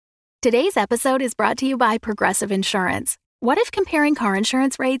Today's episode is brought to you by Progressive Insurance. What if comparing car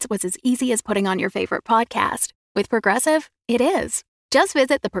insurance rates was as easy as putting on your favorite podcast? With Progressive, it is. Just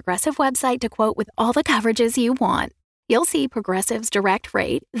visit the Progressive website to quote with all the coverages you want. You'll see Progressive's direct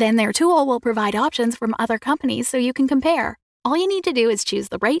rate, then their tool will provide options from other companies so you can compare. All you need to do is choose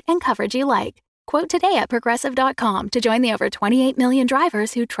the rate and coverage you like. Quote today at Progressive.com to join the over 28 million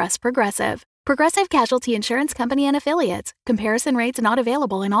drivers who trust Progressive. Progressive Casualty Insurance Company and Affiliates. Comparison rates not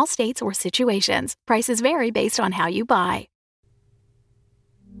available in all states or situations. Prices vary based on how you buy.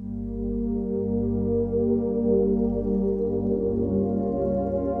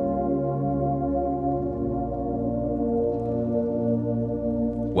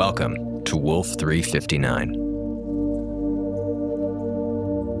 Welcome to Wolf 359.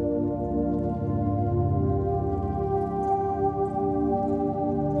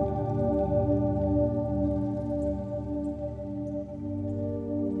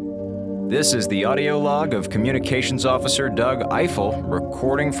 This is the audio log of Communications Officer Doug Eiffel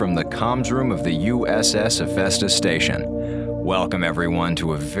recording from the comms room of the USS Hephaestus Station. Welcome everyone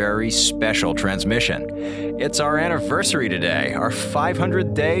to a very special transmission. It's our anniversary today, our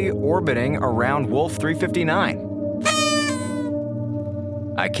 500th day orbiting around Wolf 359.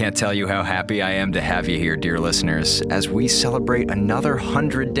 I can't tell you how happy I am to have you here, dear listeners, as we celebrate another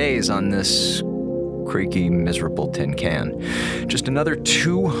 100 days on this creaky, miserable tin can. Just another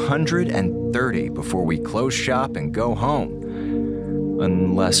 230 before we close shop and go home.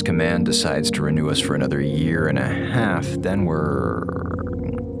 Unless Command decides to renew us for another year and a half, then we're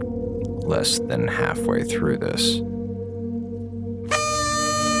less than halfway through this.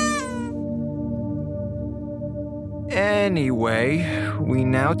 Anyway, we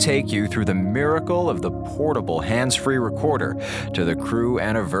now take you through the miracle of the portable hands-free recorder to the crew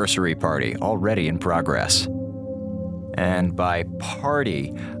anniversary party already in progress. And by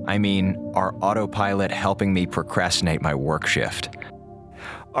party, I mean our autopilot helping me procrastinate my work shift.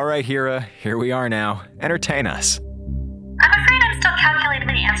 All right, Hira, here we are now. Entertain us. I'm afraid I'm still calculating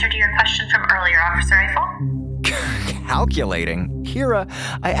the answer to your question from earlier, Officer Eiffel. Calculating? Hira,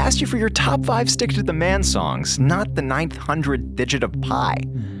 I asked you for your top 5 stick-to-the-man songs, not the 900th digit of pi.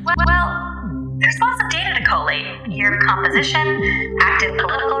 Well, there's lots of data to collate. Year of composition, active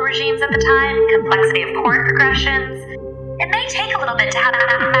political regimes at the time, complexity of chord progressions. It may take a little bit to have a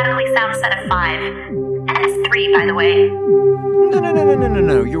mathematically sound set of 5. And it's 3, by the way.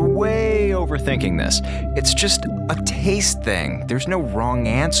 No. You're way overthinking this. It's just a taste thing. There's no wrong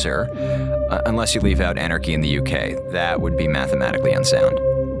answer. Unless you leave out Anarchy in the UK. That would be mathematically unsound.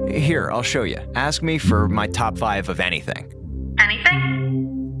 Here, I'll show you. Ask me for my top 5 of anything.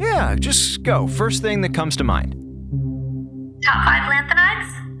 Anything? Yeah, just go. First thing that comes to mind. Top 5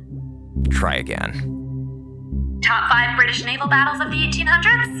 lanthanides? Try again. Top 5 British naval battles of the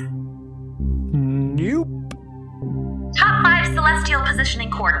 1800s? Nope. Top 5 celestial positioning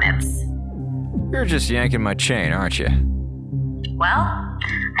coordinates? You're just yanking my chain, aren't you? Well,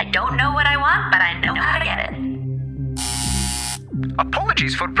 I don't know what I want, but I know how to get it.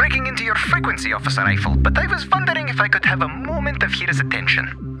 Apologies for breaking into your frequency, Officer Eiffel, but I was wondering if I could have a moment of Hira's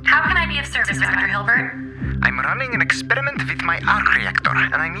attention. How can I be of service, Dr. Hilbert? I'm running an experiment with my arc reactor,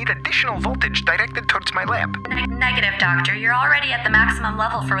 and I need additional voltage directed towards my lab. Negative, Doctor. You're already at the maximum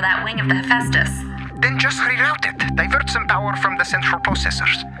level for that wing of the Hephaestus. Then just reroute it. Divert some power from the central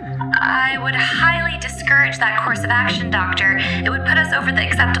processors. I would highly discourage that course of action, Doctor. It would put us over the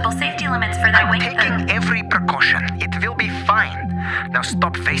acceptable safety limits for that wing. I'm taking every precaution. It will be fine. Now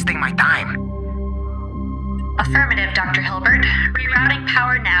stop wasting my time. Affirmative, Dr. Hilbert. Rerouting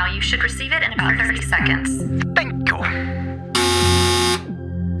power now. You should receive it in about 30 seconds. Thank you.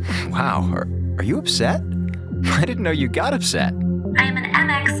 Wow, are you upset? I didn't know you got upset. I am an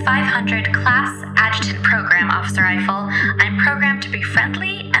MX-500 Class Adjutant Program, Officer Eiffel. I'm programmed to be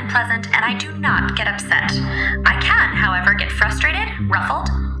friendly and pleasant, and I do not get upset. I can, however, get frustrated, ruffled,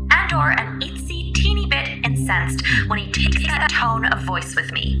 and/or an itsy teeny bit incensed when he takes that tone of voice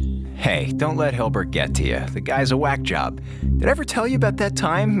with me. Hey, don't let Hilbert get to you. The guy's a whack job. Did I ever tell you about that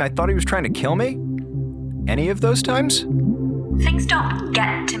time I thought he was trying to kill me? Any of those times? Things don't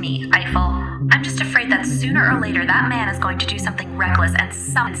get to me, Eiffel. I'm just afraid that sooner or later that man is going to do something reckless and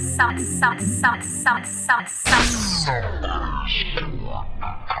some.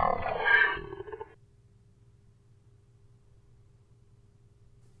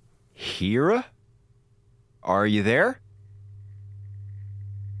 Hira? Are you there?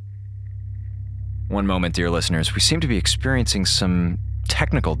 One moment, dear listeners. We seem to be experiencing some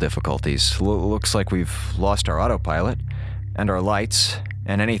technical difficulties. Looks like we've lost our autopilot, and our lights,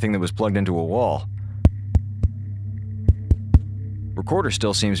 and anything that was plugged into a wall. Recorder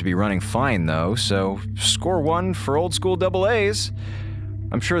still seems to be running fine, though, so score 1 for old school double A's.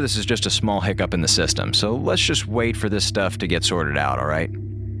 I'm sure this is just a small hiccup in the system, so let's just wait for this stuff to get sorted out, all right?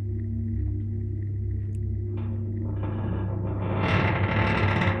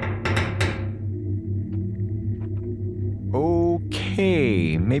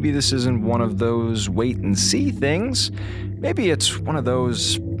 Okay, maybe this isn't one of those wait-and-see things. Maybe it's one of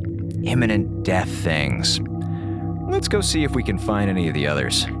those imminent death things. Let's go see if we can find any of the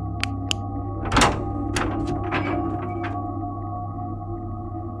others.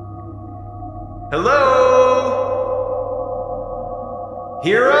 Hello?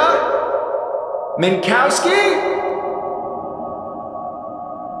 Hira? Minkowski?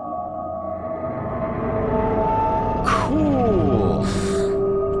 Cool.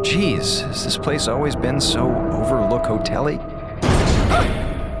 Jeez, has this place always been so overlook hotel-y?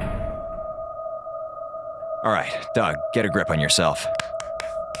 All right, Doug, get a grip on yourself.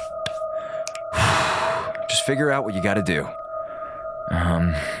 Just figure out what you gotta do.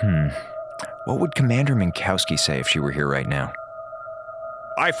 What would Commander Minkowski say if she were here right now?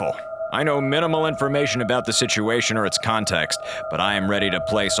 Eiffel, I know minimal information about the situation or its context, but I am ready to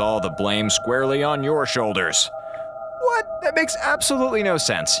place all the blame squarely on your shoulders. What? That makes absolutely no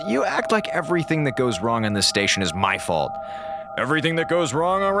sense. You act like everything that goes wrong on this station is my fault. Everything that goes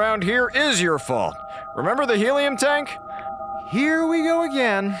wrong around here is your fault. Remember the helium tank? Here we go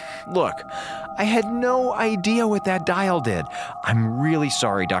again. Look, I had no idea what that dial did. I'm really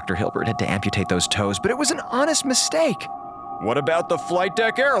sorry Dr. Hilbert had to amputate those toes, but it was an honest mistake. What about the flight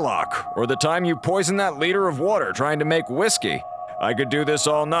deck airlock? Or the time you poisoned that liter of water trying to make whiskey? I could do this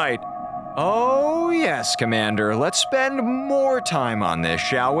all night. Oh, yes, Commander. Let's spend more time on this,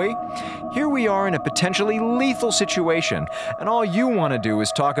 shall we? Here we are in a potentially lethal situation, and all you want to do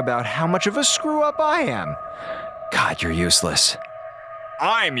is talk about how much of a screw-up I am. God, you're useless.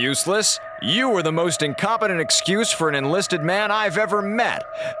 I'm useless? You were the most incompetent excuse for an enlisted man I've ever met.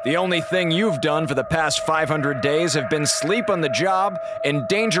 The only thing you've done for the past 500 days have been sleep on the job,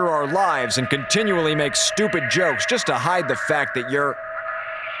 endanger our lives, and continually make stupid jokes just to hide the fact that you're...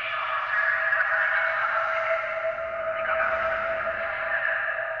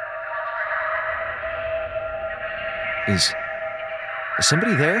 Is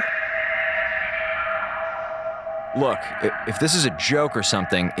somebody there? Look, if this is a joke or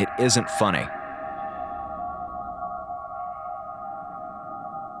something, it isn't funny.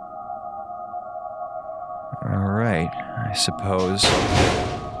 All right, I suppose.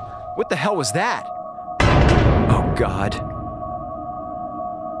 What the hell was that? Oh, God.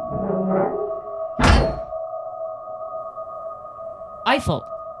 Eiffel,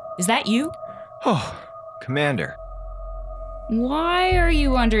 is that you? Oh, Commander. Why are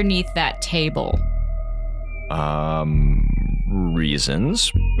you underneath that table?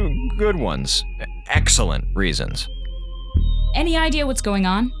 Reasons. Good ones. Excellent reasons. Any idea what's going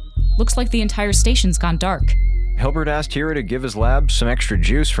on? Looks like the entire station's gone dark. Hilbert asked Hira to give his lab some extra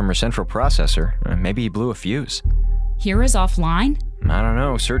juice from her central processor. Maybe he blew a fuse. Hira's offline? I don't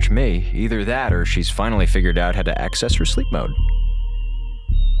know, search me. Either that or she's finally figured out how to access her sleep mode.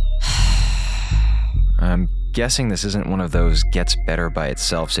 I'm guessing this isn't one of those gets better by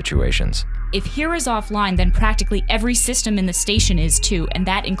itself situations. If Hira's offline, then practically every system in the station is too, and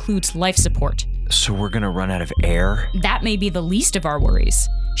that includes life support. So we're gonna run out of air? That may be the least of our worries.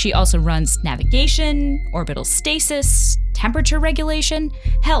 She also runs navigation, orbital stasis, temperature regulation,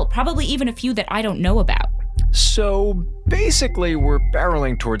 hell, probably even a few that I don't know about. So basically we're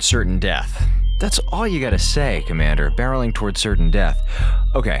barreling towards certain death. That's all you gotta say, Commander, barreling towards certain death.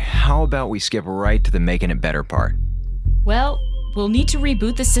 Okay, how about we skip right to the making it better part? Well, we'll need to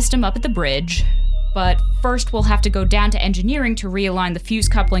reboot the system up at the bridge, but first we'll have to go down to engineering to realign the fuse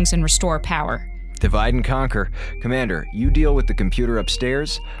couplings and restore power. Divide and conquer. Commander, you deal with the computer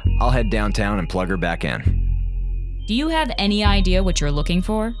upstairs. I'll head downtown and plug her back in. Do you have any idea what you're looking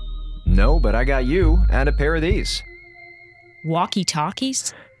for? No, but I got you and a pair of these.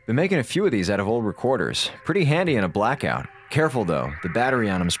 Walkie-talkies? Been making a few of these out of old recorders. Pretty handy in a blackout. Careful though, the battery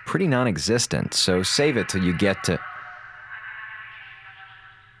on them's pretty non-existent, so save it till you get to...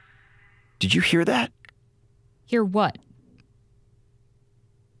 Did you hear that? Hear what?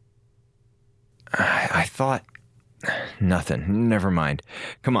 I thought... Nothing. Never mind.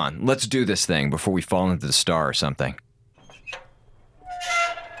 Come on, let's do this thing before we fall into the star or something.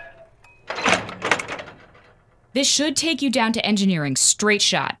 This should take you down to engineering, straight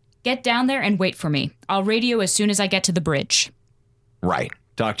shot. Get down there and wait for me. I'll radio as soon as I get to the bridge. Right.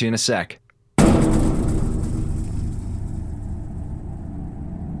 Talk to you in a sec.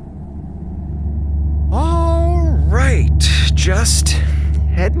 All right. just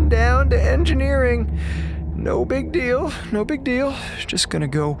heading down to engineering. No big deal, no big deal. Just gonna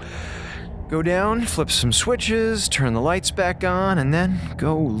go down, flip some switches, turn the lights back on, and then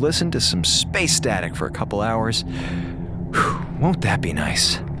go listen to some space static for a couple hours. Whew, won't that be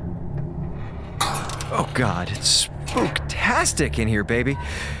nice? Oh God, it's spooktastic in here, baby.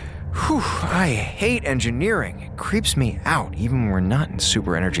 Whew, I hate engineering. It creeps me out, even when we're not in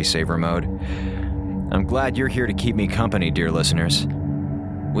super energy saver mode. I'm glad you're here to keep me company, dear listeners.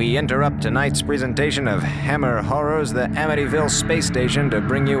 We interrupt tonight's presentation of Hammer Horrors, the Amityville Space Station, to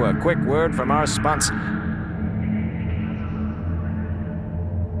bring you a quick word from our sponsor.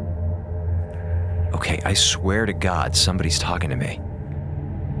 Okay, I swear to God, somebody's talking to me.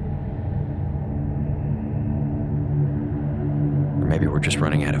 Or maybe we're just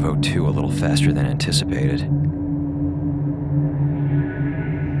running out of O2 a little faster than anticipated.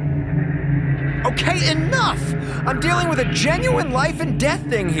 Okay, enough! I'm dealing with a genuine life and death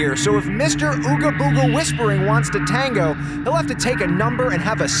thing here, so if Mr. Ooga Booga Whispering wants to tango, he'll have to take a number and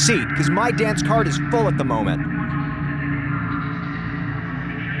have a seat, because my dance card is full at the moment.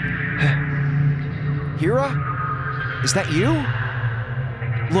 Hira? Is that you?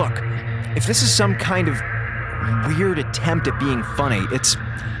 Look, if this is some kind of weird attempt at being funny, it's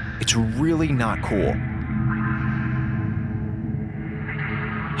really not cool.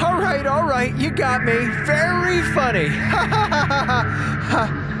 All right, you got me. Very funny. Ha ha ha ha ha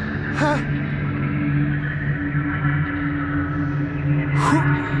ha.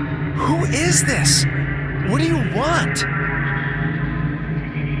 Who is this? What do you want?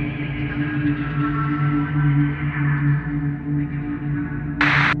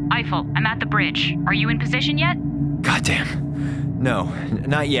 Eiffel, I'm at the bridge. Are you in position yet? Goddamn. No,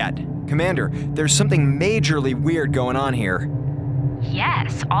 not yet. Commander, there's something majorly weird going on here.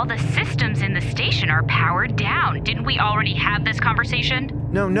 Yes, all the systems in the station are powered down. Didn't we already have this conversation?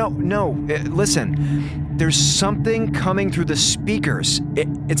 No. Listen, there's something coming through the speakers.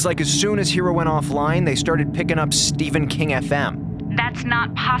 It's like as soon as Hira went offline, they started picking up Stephen King FM. That's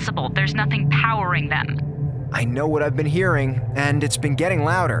not possible. There's nothing powering them. I know what I've been hearing, and it's been getting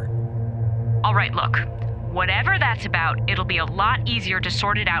louder. All right, look. Whatever that's about, it'll be a lot easier to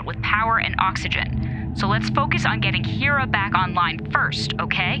sort it out with power and oxygen. So let's focus on getting Hira back online first,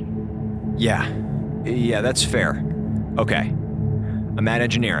 okay? Yeah, that's fair. Okay, I'm at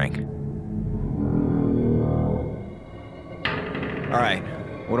engineering. All right,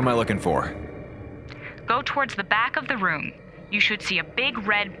 what am I looking for? Go towards the back of the room. You should see a big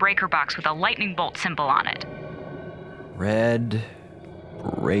red breaker box with a lightning bolt symbol on it. Red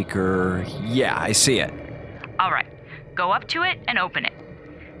breaker. Yeah, I see it. All right, go up to it and open it.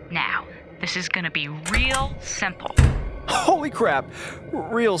 Now, this is gonna be real simple. Holy crap,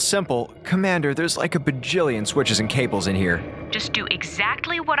 real simple. Commander, there's like a bajillion switches and cables in here. Just do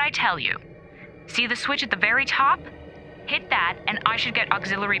exactly what I tell you. See the switch at the very top? Hit that and I should get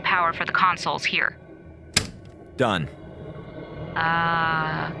auxiliary power for the consoles here. Done.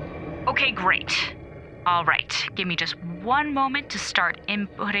 Okay, great. All right, give me just one moment to start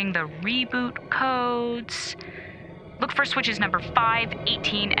inputting the reboot codes. Look for switches number 5,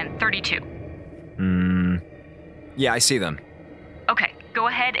 18, and 32. Yeah, I see them. Okay, go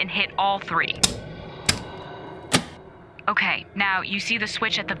ahead and hit all 3. Okay, now you see the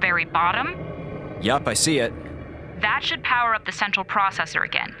switch at the very bottom? Yup, I see it. That should power up the central processor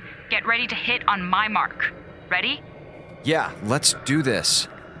again. Get ready to hit on my mark. Ready? Yeah, let's do this.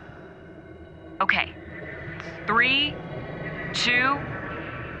 Okay. 3, 2,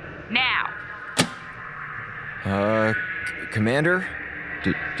 now. Commander?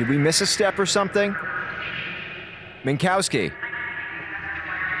 Did we miss a step or something? Minkowski.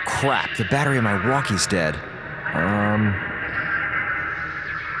 Crap, the battery in my walkie's dead.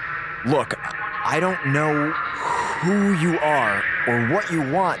 Look, I don't know who you are or what you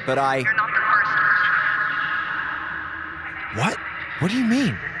want, but You're not the first. What? What do you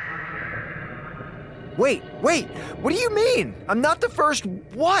mean? Wait, what do you mean? I'm not the first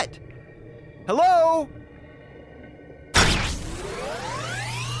what? Hello?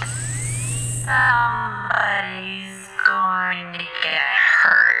 Somebody's going to get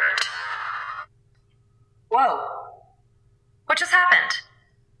hurt. Whoa. What just happened?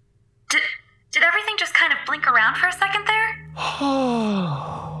 Did everything just kind of blink around for a second there?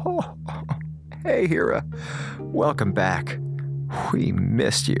 Hey, Hira. Welcome back. We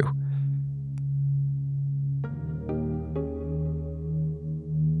missed you.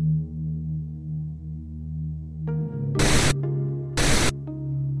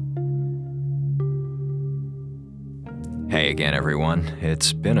 again, everyone.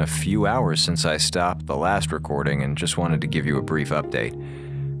 It's been a few hours since I stopped the last recording and just wanted to give you a brief update.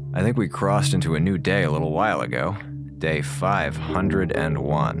 I think we crossed into a new day a little while ago, day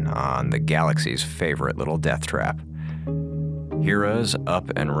 501 on the galaxy's favorite little death trap. Hira's up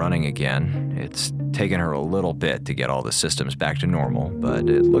and running again. It's taken her a little bit to get all the systems back to normal, but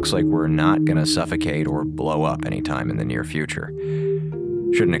it looks like we're not going to suffocate or blow up anytime in the near future.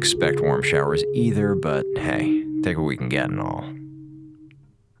 Shouldn't expect warm showers either, but hey, take what we can get and all.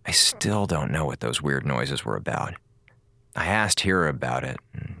 I still don't know what those weird noises were about. I asked Hira about it,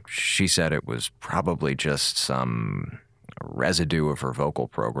 and she said it was probably just some residue of her vocal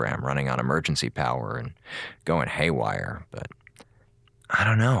program running on emergency power and going haywire, but I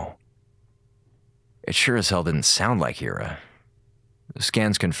don't know. It sure as hell didn't sound like Hira. The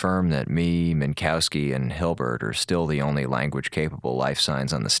scans confirm that me, Minkowski, and Hilbert are still the only language-capable life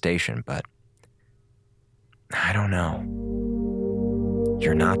signs on the station, but I don't know.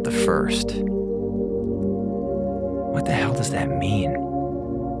 You're not the first. What the hell does that mean?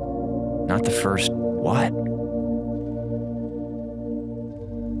 Not the first what?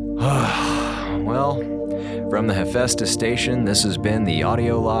 Well, from the Hephaestus station, this has been the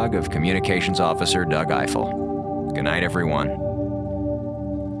audio log of Communications Officer Doug Eiffel. Good night, everyone.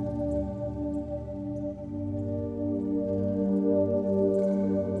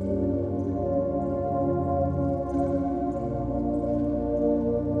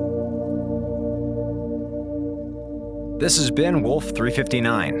 This has been Wolf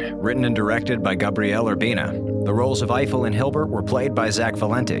 359, written and directed by Gabrielle Urbina. The roles of Eiffel and Hilbert were played by Zach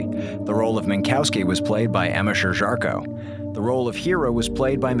Valenti. The role of Minkowski was played by Emma Sherjarko. The role of Hira was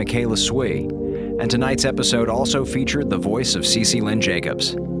played by Michaela Swee. And tonight's episode also featured the voice of Cece Lynn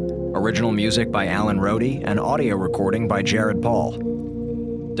Jacobs. Original music by Alan Rohde and audio recording by Jared Paul.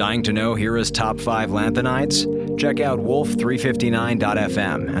 Dying to know Hira's top 5 lanthanides? Check out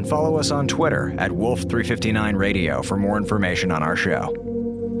wolf359.fm and follow us on Twitter at wolf359radio for more information on our show.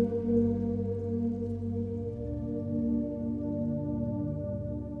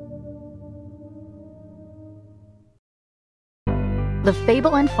 The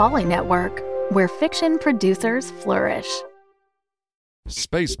Fable and Folly Network, where fiction producers flourish.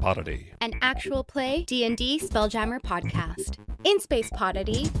 Space Podity, an actual play D&D Spelljammer podcast. In Space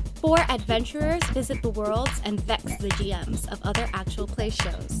Podity, 4 adventurers visit the worlds and vex the GMs of other actual play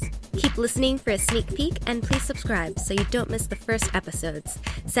shows. Keep listening for a sneak peek, and please subscribe so you don't miss the first episodes,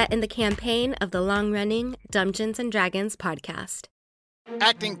 set in the campaign of the long-running Dungeons & Dragons podcast.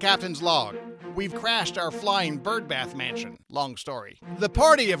 Acting Captain's Log. We've crashed our flying birdbath mansion. Long story. The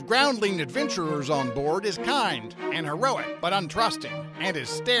party of groundling adventurers on board is kind and heroic, but untrusting, and is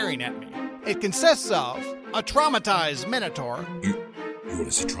staring at me. It consists of a traumatized Minotaur. You want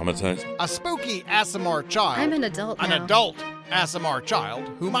to say traumatized? A spooky Aasimar child. I'm an adult now. An adult Aasimar child,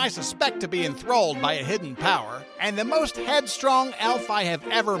 whom I suspect to be enthralled by a hidden power, and the most headstrong elf I have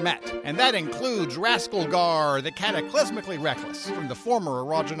ever met. And that includes Rascalgar, the cataclysmically reckless, from the former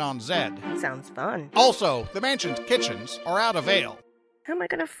Erogenon Zed. Sounds fun. Also, the mansion's kitchens are out of ale. How am I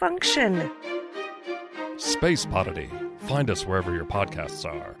going to function? Space Podity. Find us wherever your podcasts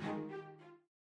are.